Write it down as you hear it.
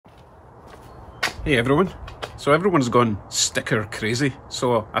Hey everyone, so everyone's gone sticker crazy,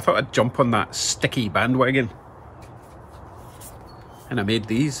 so I thought I'd jump on that sticky bandwagon and I made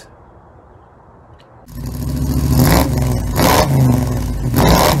these.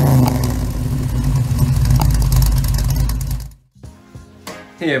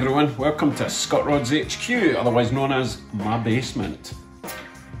 Hey everyone, welcome to Scotrod's HQ, otherwise known as my basement.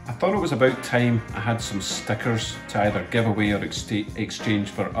 I thought it was about time I had some stickers to either give away or exchange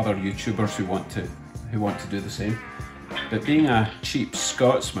for other YouTubers who want to do the same. But being a cheap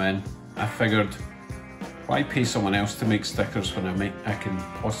Scotsman, I figured, why pay someone else to make stickers when I can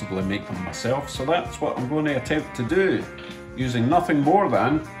possibly make them myself? So that's what I'm going to attempt to do, using nothing more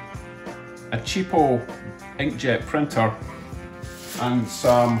than a cheapo inkjet printer and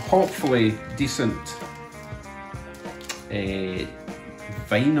some hopefully decent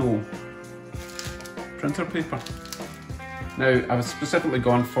vinyl printer paper. Now, I was specifically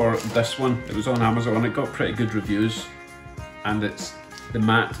gone for this one. It was on Amazon, it got pretty good reviews, and it's the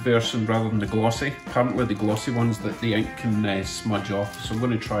matte version rather than the glossy. Apparently the glossy ones, that the ink can smudge off, so I'm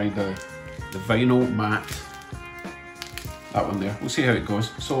going to try the vinyl matte, that one there. We'll see how it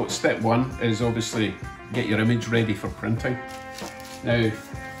goes. So step one is obviously get your image ready for printing. Now,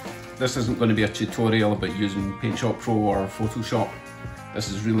 this isn't going to be a tutorial about using Paint Shop Pro or Photoshop. This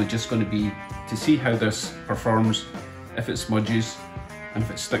is really just going to be to see how this performs, if it smudges, and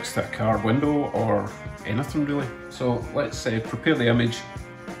if it sticks to a car window or anything really. So let's prepare the image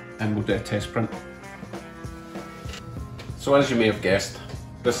and we'll do a test print. So as you may have guessed,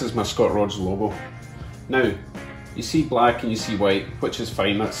 this is my Scotrod's logo. Now, you see black and you see white, which is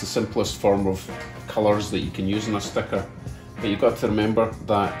fine. That's the simplest form of colours that you can use in a sticker. But you've got to remember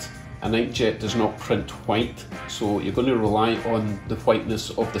that an inkjet does not print white, so you're going to rely on the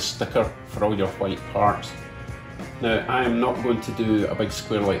whiteness of the sticker for all your white parts. Now, I am not going to do a big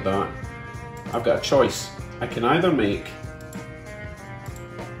square like that. I've got a choice. I can either make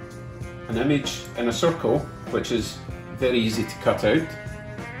an image in a circle, which is very easy to cut out,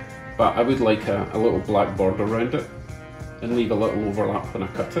 but I would like a little black border around it and leave a little overlap when I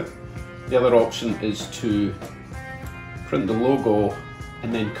cut it. The other option is to print the logo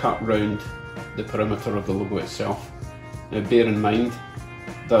and then cut round the perimeter of the logo itself. Now bear in mind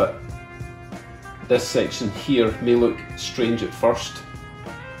that this section here may look strange at first,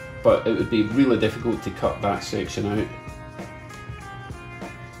 but it would be really difficult to cut that section out.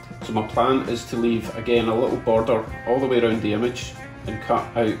 So my plan is to leave, again, a little border all the way around the image and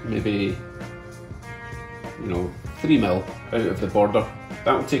cut out maybe, 3mm out of the border.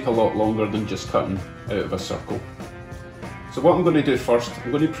 That will take a lot longer than just cutting out of a circle. So what I'm going to do first,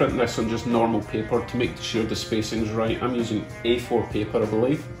 I'm going to print this on just normal paper to make sure the spacing's right. I'm using A4 paper, I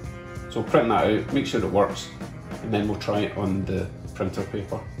believe. So print that out, make sure it works, and then we'll try it on the printer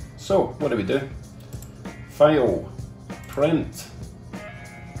paper. So what do we do? File, print.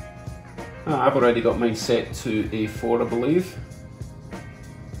 I've already got mine set to A4, I believe.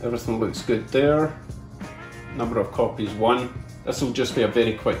 Everything looks good there. Number of copies 1. This will just be a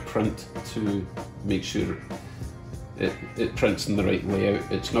very quick print to make sure it prints in the right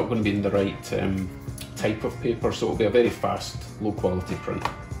layout. It's not going to be in the right type of paper, so it'll be a very fast, low quality print.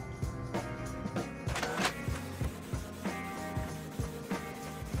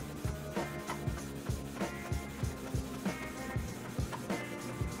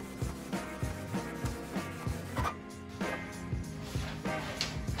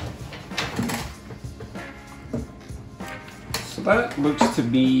 So that looks to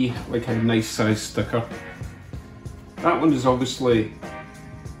be like a nice size sticker. That one is obviously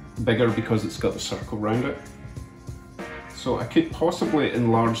bigger because it's got the circle around it. So I could possibly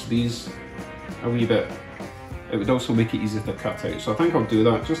enlarge these a wee bit. It would also make it easy to cut out. So I think I'll do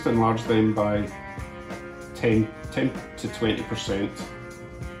that, just enlarge them by 10 to 20%.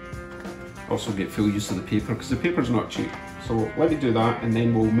 Also get full use of the paper, because the paper's not cheap. So let me do that and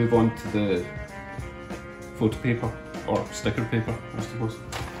then we'll move on to the photo paper, or sticker paper, I suppose.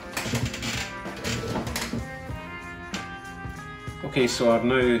 Okay, so I've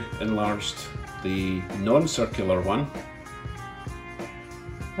now enlarged the non-circular one.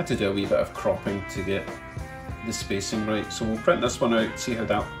 I had to do a wee bit of cropping to get the spacing right, so we'll print this one out, see how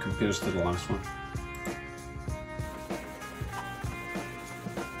that compares to the last one.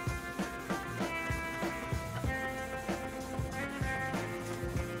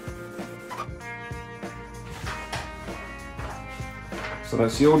 So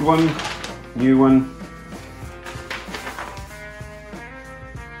that's the old one, new one.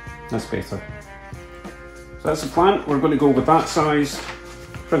 That's better. So that's the plan. We're going to go with that size,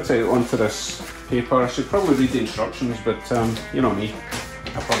 print it out onto this paper. I should probably read the instructions, but you know me,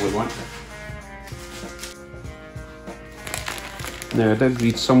 I probably won't. Now I did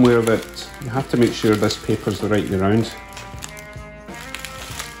read somewhere that you have to make sure this paper's the right way round.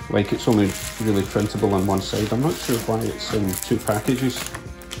 Like it's only really printable on one side. I'm not sure why it's in two packages.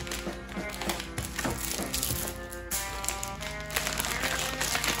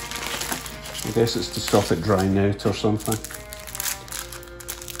 I guess it's to stop it drying out or something.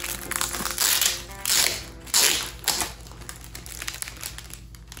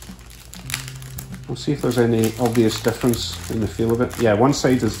 We'll see if there's any obvious difference in the feel of it. Yeah, one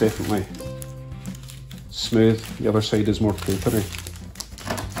side is definitely smooth, the other side is more papery.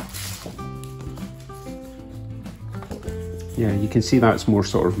 Yeah, you can see that's more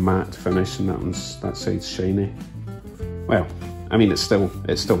sort of matte finish and that side's shiny. Well, I mean it's still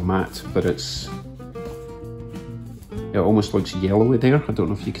matte, but it almost looks yellowy there. I don't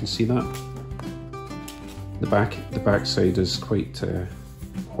know if you can see that. The back side is quite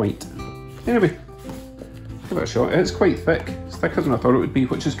white. Anyway, give it a shot. It's quite thick. It's thicker than I thought it would be,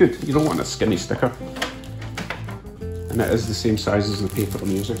 which is good. You don't want a skinny sticker. And it is the same size as the paper I'm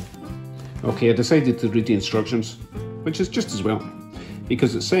using. Okay, I decided to read the instructions, which is just as well,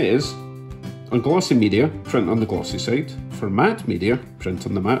 because it says, on glossy media, print on the glossy side. For matte media, print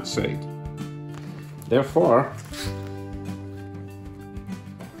on the matte side. Therefore,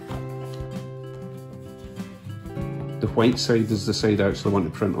 the white side is the side I actually want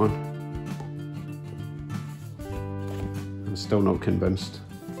to print on. I'm still not convinced.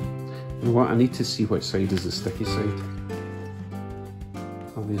 You know what, I need to see which side is the sticky side,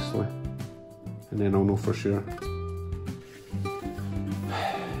 obviously, and then I'll know for sure.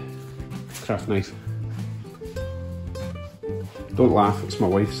 Craft knife. Don't laugh, it's my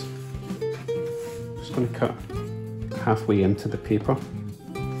wife's. Just going to cut halfway into the paper,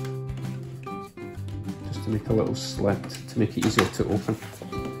 just to make a little slit to make it easier to open.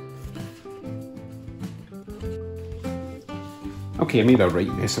 Okay, I made a right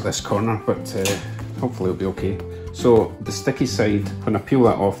mess of this corner, but hopefully it'll be okay. So the sticky side, when I peel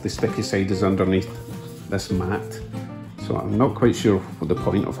that off, the sticky side is underneath this mat. So I'm not quite sure what the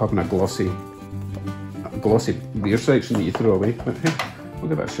point of having a glossy rear section that you throw away, but hey, we'll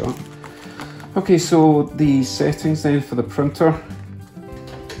give it a shot. Okay, so the settings then for the printer.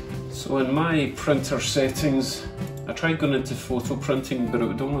 So in my printer settings, I tried going into photo printing, but it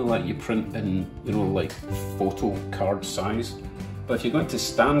would only let you print in, you know, like photo card size. But if you go into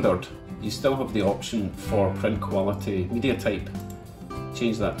standard, you still have the option for print quality, media type.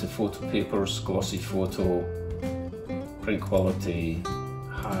 Change that to photo papers, glossy photo, print quality,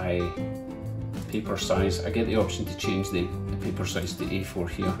 high, paper size. I get the option to change the paper size to A4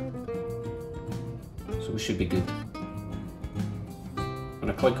 here. So we should be good. When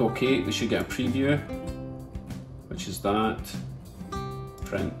I click OK, we should get a preview, which is that.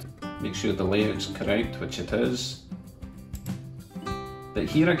 Print. Make sure the layout's correct, which it is. But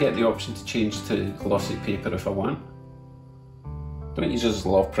here I get the option to change to glossy paper if I want. Don't you just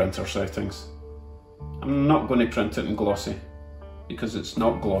love printer settings? I'm not going to print it in glossy, because it's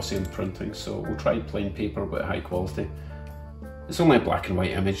not glossy in printing, so we'll try plain paper but high quality. It's only a black and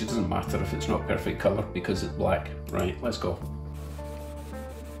white image, it doesn't matter if it's not perfect colour because it's black. Right, let's go.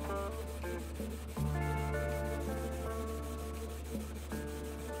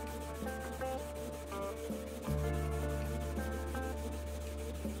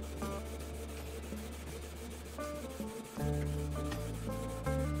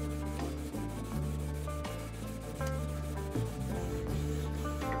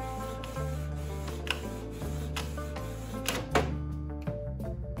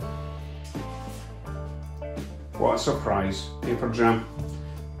 What a surprise, paper jam.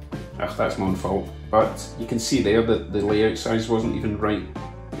 Ugh, that's my own fault. But you can see there that the layout size wasn't even right,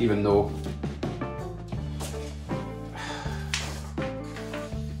 even though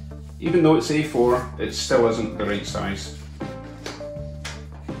it's A4, it still isn't the right size.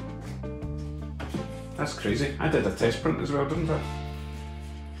 That's crazy. I did a test print as well, didn't I?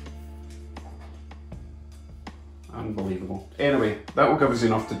 Unbelievable. Anyway, that will give us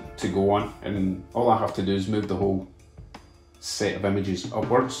enough to go on, and all I have to do is move the whole set of images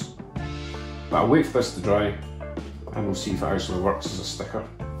upwards. But I'll wait for this to dry and we'll see if it actually works as a sticker.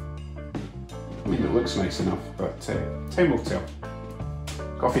 I mean, it looks nice enough, but time will tell.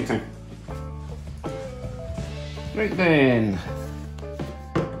 Coffee time. Right then,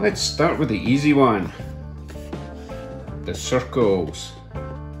 let's start with the easy one. The circles.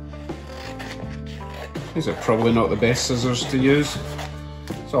 These are probably not the best scissors to use.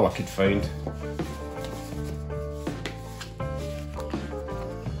 It's all I could find.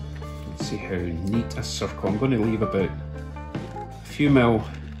 Let's see how neat a circle. I'm going to leave about a few mil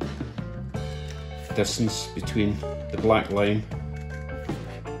distance between the black line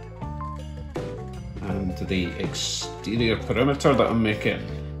to the exterior perimeter that I'm making.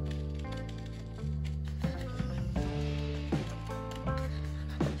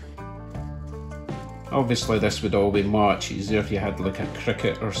 Obviously this would all be much easier if you had like a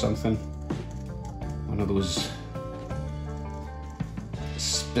Cricut or something. One of those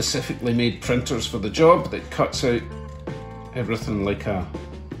specifically made printers for the job that cuts out everything like a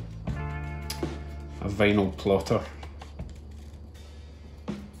vinyl plotter.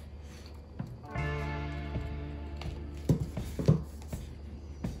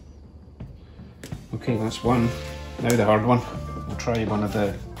 Okay, that's one. Now the hard one. We'll try one of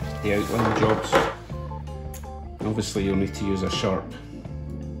the outline jobs. Obviously you'll need to use a sharp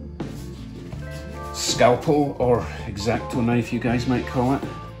scalpel or X-Acto knife, you guys might call it.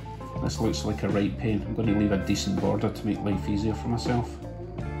 This looks like a right paint. I'm going to leave a decent border to make life easier for myself.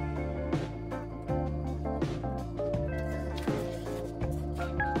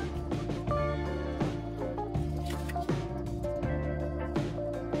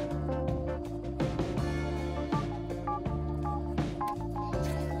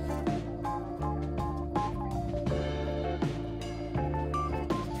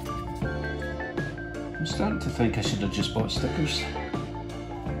 I'm starting to think I should have just bought stickers.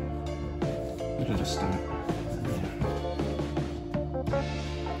 Where did I start?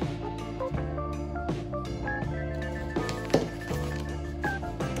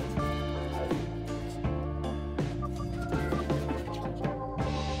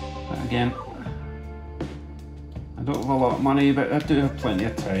 But again, I don't have a lot of money, but I do have plenty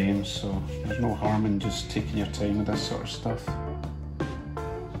of time, so there's no harm in just taking your time with this sort of stuff.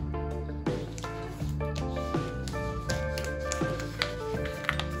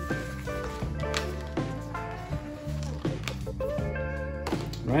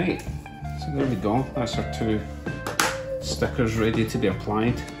 Right, so there we go, that's our two stickers ready to be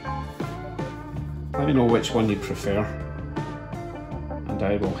applied. Let me know which one you prefer, and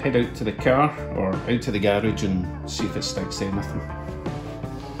I will head out to the car or out to the garage and see if it sticks to anything.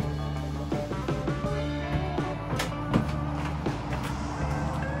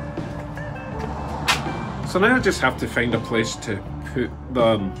 So now I just have to find a place to put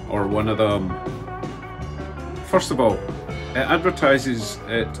them, or one of them. First of all, it advertises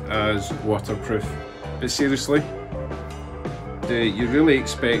it as waterproof, but seriously, do you really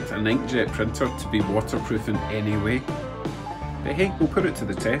expect an inkjet printer to be waterproof in any way? But hey, we'll put it to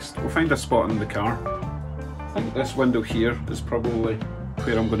the test. We'll find a spot in the car. I think this window here is probably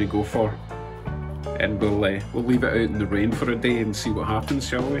where I'm going to go for, and we'll leave it out in the rain for a day and see what happens,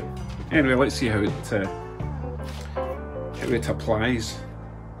 shall we? Anyway, let's see how it applies.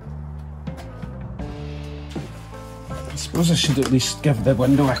 I suppose I should at least give the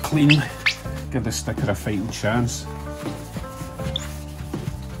window a clean, give the sticker a fighting chance.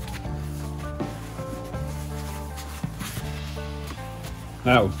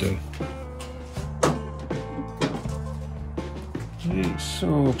 That'll do. Right,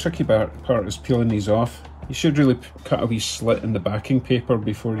 so tricky part is peeling these off. You should really cut a wee slit in the backing paper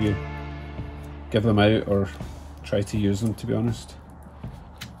before you give them out or try to use them, to be honest.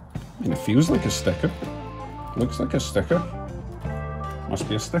 I mean, it feels like a sticker. Looks like a sticker. Must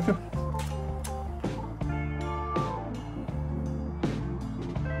be a sticker.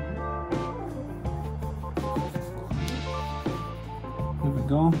 There we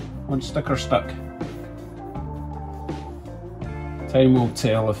go. One sticker stuck. Time will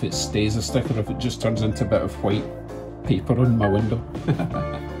tell if it stays a sticker or if it just turns into a bit of white paper on my window.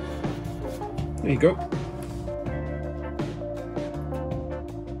 There you go.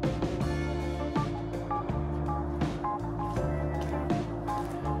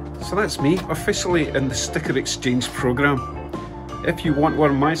 So that's me, officially in the sticker exchange program. If you want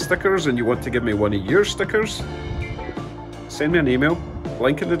one of my stickers and you want to give me one of your stickers, send me an email,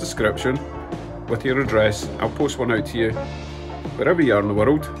 link in the description, with your address. I'll post one out to you, wherever you are in the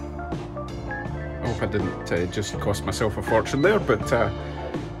world. I hope I didn't just cost myself a fortune there, but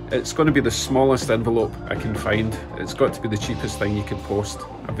it's going to be the smallest envelope I can find. It's got to be the cheapest thing you can post,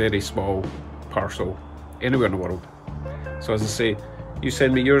 a very small parcel, anywhere in the world. So as I say, you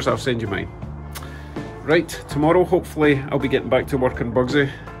send me yours, I'll send you mine. Right, tomorrow hopefully I'll be getting back to work in Bugsy.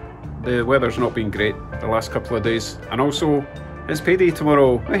 The weather's not been great the last couple of days, and also it's payday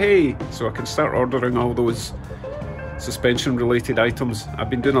tomorrow, hey! So I can start ordering all those suspension related items. I've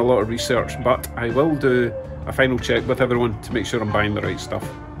been doing a lot of research, but I will do a final check with everyone to make sure I'm buying the right stuff.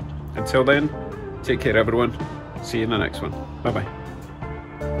 Until then, take care everyone, see you in the next one, bye bye.